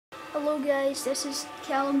Hello guys, this is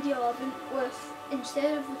Callum D11 with,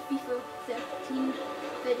 instead of the FIFA 13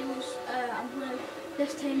 videos, I'm going to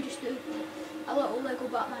this time just do a little Lego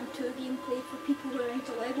Batman 2 gameplay for people who are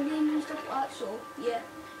into Lego games and stuff like that, so yeah,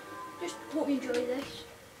 just hope you enjoy this.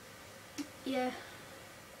 Yeah,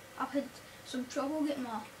 I've had some trouble getting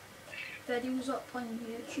my videos up on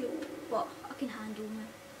YouTube, but I can handle them.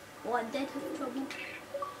 Well, I did have trouble,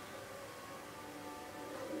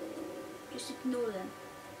 just ignore them.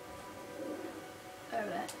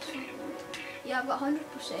 Alright, so yeah, I've got 100%,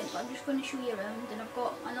 but I'm just going to show you around, and I've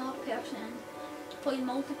got another person playing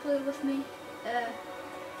multiplayer with me. Yeah.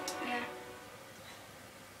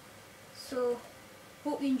 So,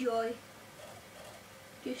 hope you enjoy.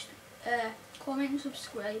 Just comment and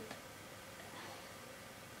subscribe.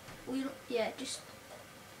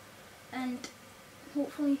 And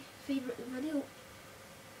hopefully favourite the video.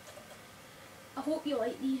 I hope you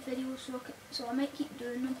like these videos, so I might keep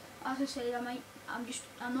doing them. As I said, I'm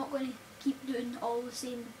not going to keep doing all the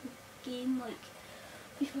same game like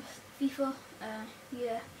FIFA.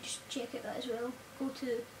 Yeah, just check it out as well. Go to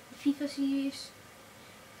the FIFA series.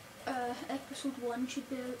 Episode 1 should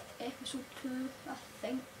be out. Episode 2, I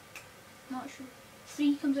think. Not sure.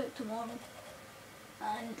 3 comes out tomorrow.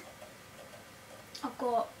 And I've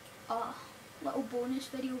got a little bonus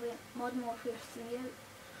video with Modern Warfare 3 out.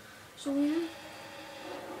 So yeah,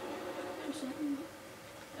 just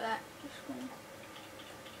go.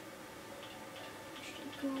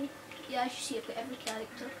 Yeah, as you see, I've got every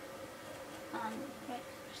character. And right,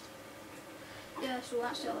 yeah, so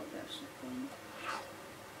that's the other person.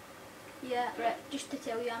 Yeah, right, just to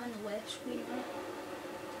tell you, I'm in the left screen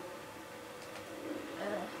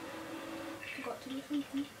now. Forgot to do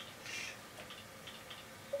something.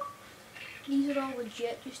 These are all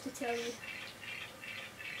legit, just to tell you.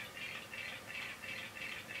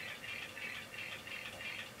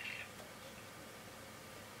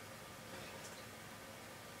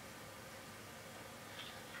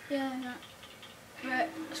 Yeah, right,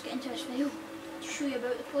 let's get into this video to show you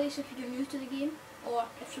about the place if you're new to the game, or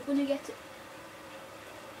if you're going to get it.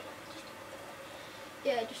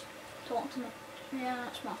 Yeah, just talk to me. Yeah,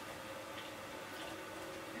 that's my.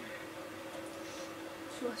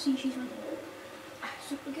 So I see she's my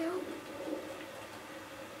Supergirl.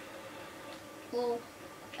 Well,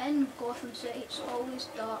 in Gotham City it's always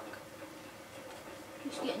dark.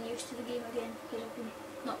 Just getting used to the game again because I've been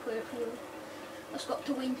not playing it for a while. Let's go up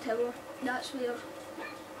to Wayne Tower. That's where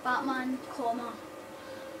Batman,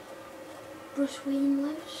 Bruce Wayne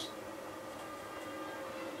lives.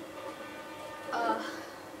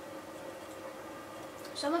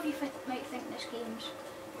 Some of you might think this game's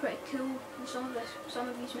pretty cool, and some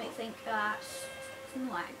of you might think it's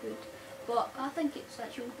not that good. But I think it's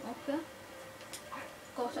actually okay.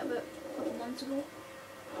 Got it about a couple months ago,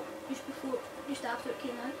 just after it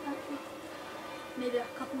came out actually, maybe a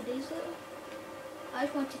couple of days later. I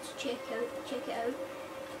just wanted to check it out.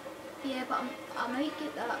 Yeah, but I might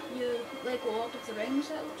get that new Lego Lord of the Rings.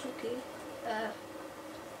 That looks okay.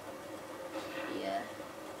 Yeah.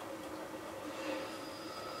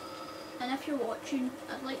 And if you're watching,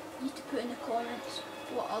 I'd like you to put in the comments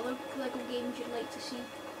what other Lego games you'd like to see.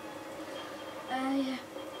 Yeah.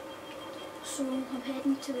 So I'm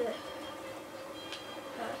heading to the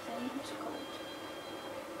thing. What's it called?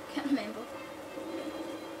 Can't remember.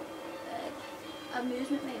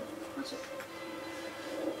 Amusement mail. That's it.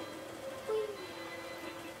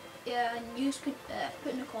 Yeah, and you could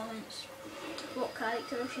put in the comments what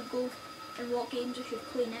character I should go and what games I should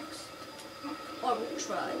play next, or we'll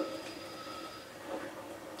try.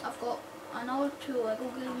 I've got another 2 Lego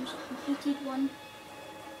games. I completed one.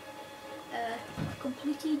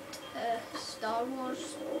 Completed Star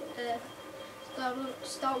Wars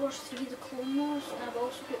 3: The Clone Wars, and I've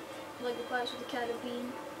also got Lego Pirates of the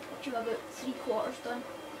Caribbean, which I'm about 3/4 done.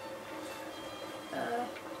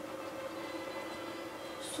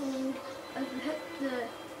 So I've hit the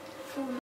 4